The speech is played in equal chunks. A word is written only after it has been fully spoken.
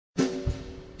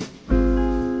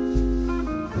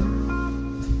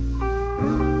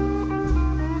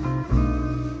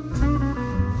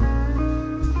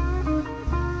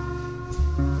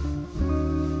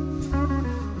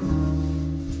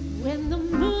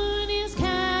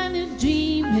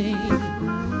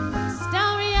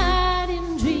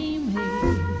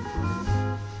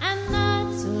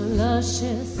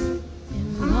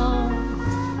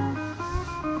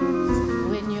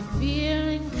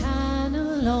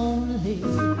lonely,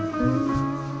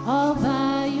 all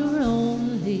by your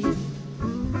only,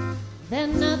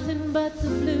 then nothing but the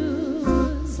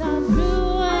blues are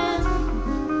brewing,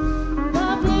 the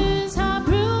blues are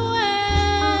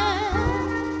brewing.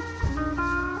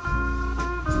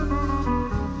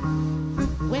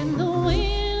 When the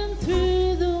wind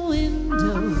through the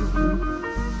window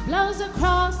blows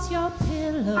across your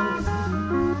pillow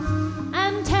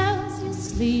and tells you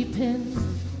sleeping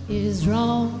is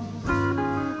wrong,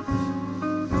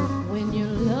 when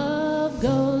your love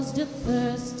goes to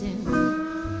thirsting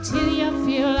till you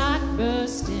feel like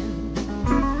bursting,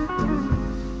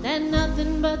 then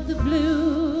nothing but the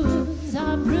blues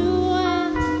are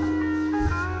brewing,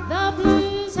 the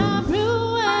blues are brewing.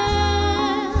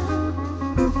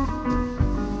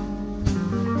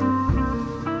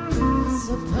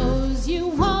 Suppose you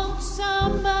want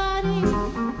somebody,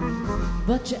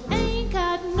 but you ain't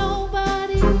got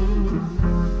nobody.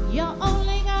 You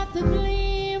only got the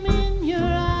gleam in your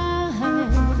eye,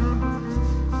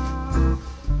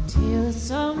 till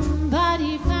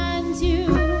somebody finds you,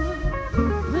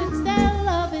 puts their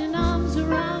loving arms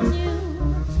around you.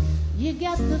 You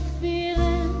get the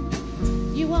feeling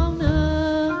you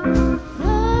wanna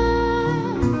cry.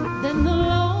 Then the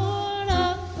Lord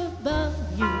up above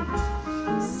you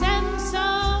sends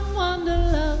someone to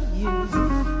love you.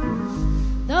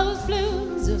 Those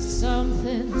blues are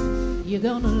something you're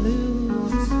gonna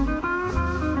lose.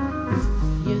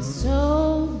 You're so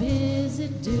busy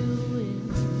doing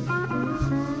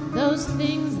those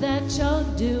things that you're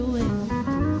doing,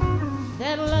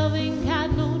 that love ain't got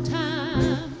no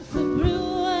time for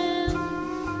brewing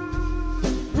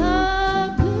the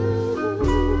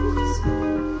blues.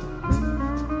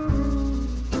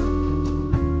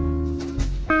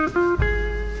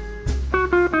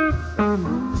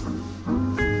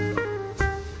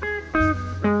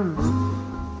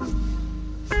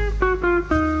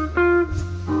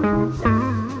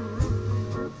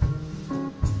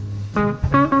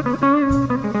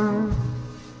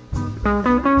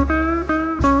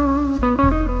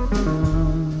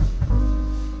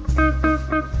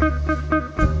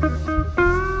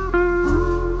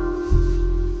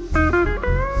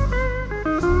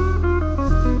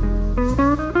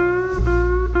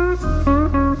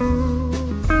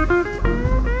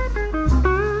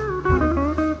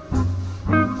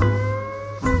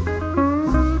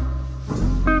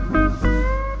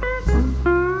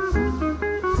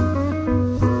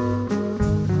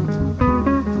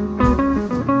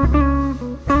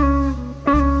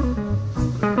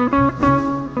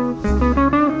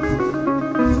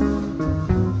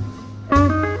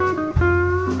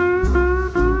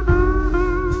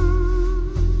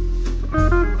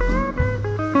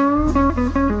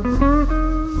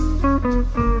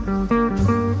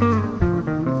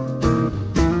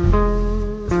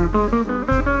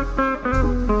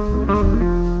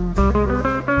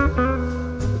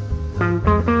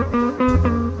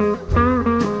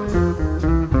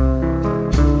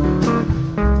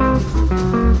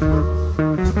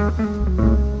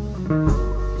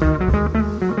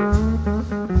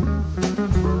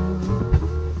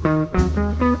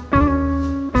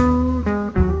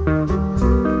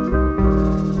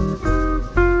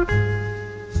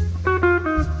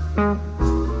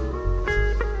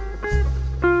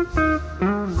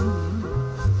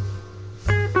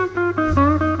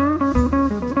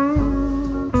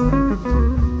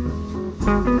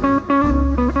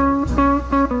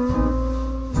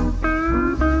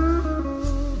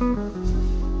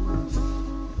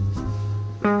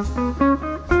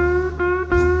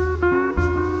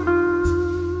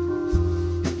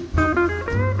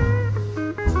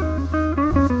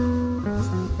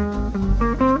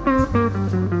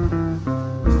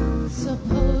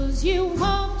 Suppose you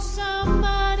want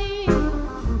somebody,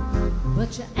 but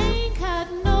you ain't got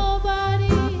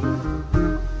nobody.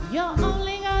 You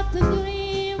only got the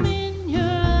gleam in your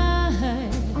eye,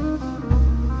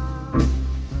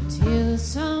 till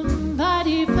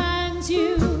somebody finds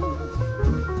you,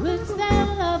 puts their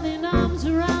loving arms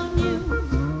around you.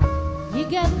 You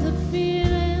get the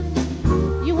feeling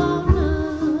you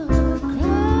wanna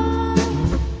cry.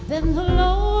 Then the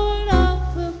Lord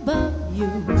up above you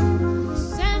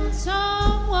sends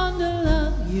someone to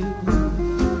love you.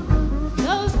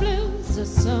 Those blues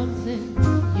are something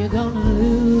you're gonna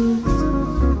lose.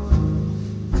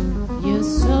 You're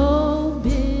so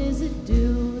busy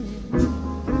doing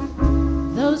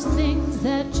those things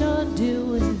that